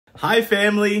Hi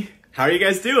family, how are you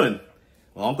guys doing?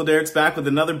 Well, Uncle Derek's back with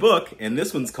another book, and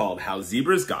this one's called How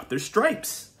Zebras Got Their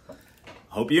Stripes.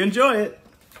 Hope you enjoy it.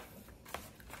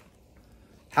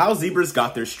 How Zebras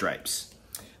Got Their Stripes.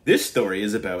 This story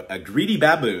is about a greedy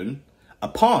baboon, a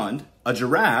pond, a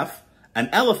giraffe, an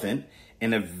elephant,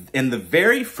 and the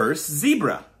very first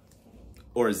zebra,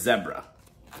 or zebra.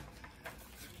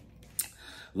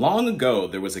 Long ago,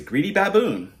 there was a greedy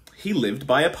baboon. He lived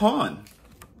by a pond.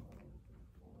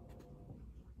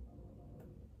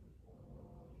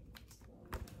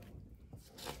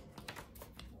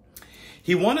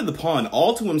 He wanted the pond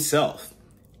all to himself.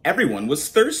 Everyone was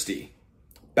thirsty.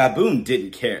 Baboon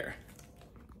didn't care.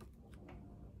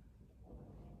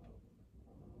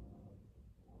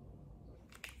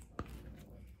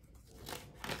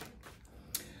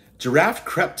 Giraffe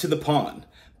crept to the pond.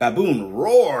 Baboon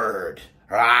roared.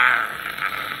 Rah!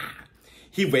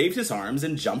 He waved his arms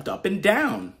and jumped up and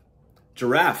down.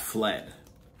 Giraffe fled.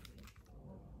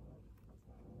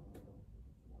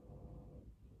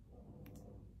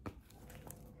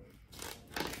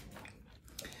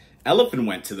 Elephant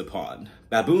went to the pond.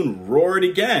 Baboon roared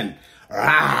again.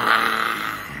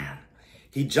 Rah!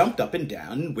 He jumped up and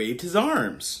down and waved his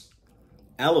arms.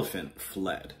 Elephant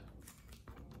fled.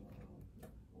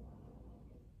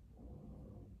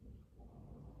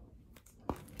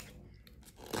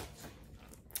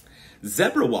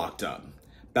 Zebra walked up.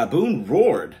 Baboon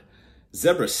roared.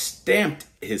 Zebra stamped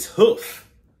his hoof.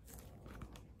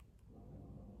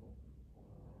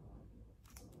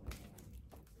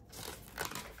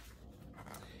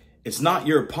 It's not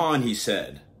your pond, he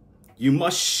said. You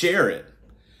must share it.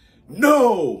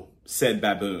 No, said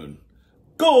Baboon.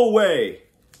 Go away.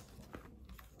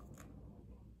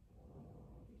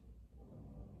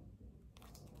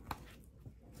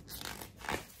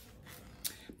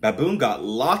 Baboon got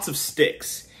lots of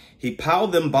sticks. He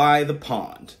piled them by the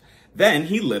pond. Then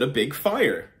he lit a big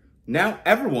fire. Now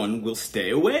everyone will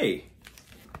stay away.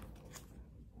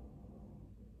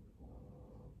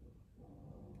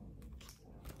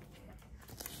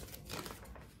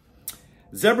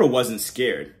 Zebra wasn't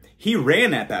scared. He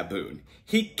ran at Baboon.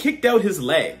 He kicked out his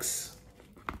legs.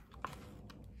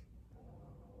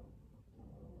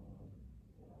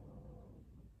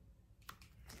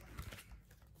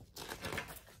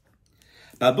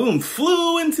 Baboon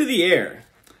flew into the air.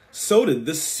 So did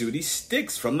the sooty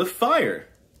sticks from the fire.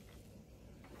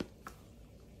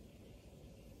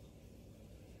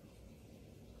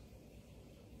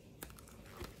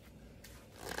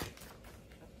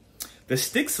 The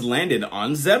sticks landed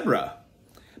on Zebra.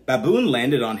 Baboon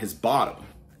landed on his bottom.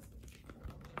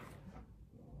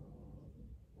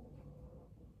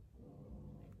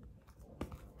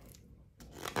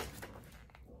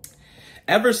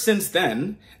 Ever since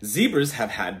then, zebras have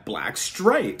had black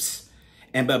stripes,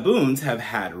 and baboons have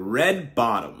had red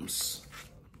bottoms.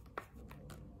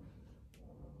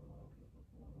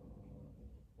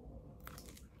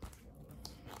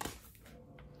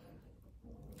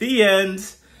 The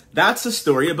end. That's a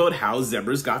story about how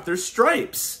zebras got their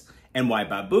stripes and why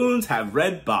baboons have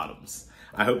red bottoms.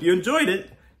 I hope you enjoyed it.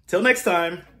 Till next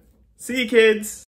time. See you, kids.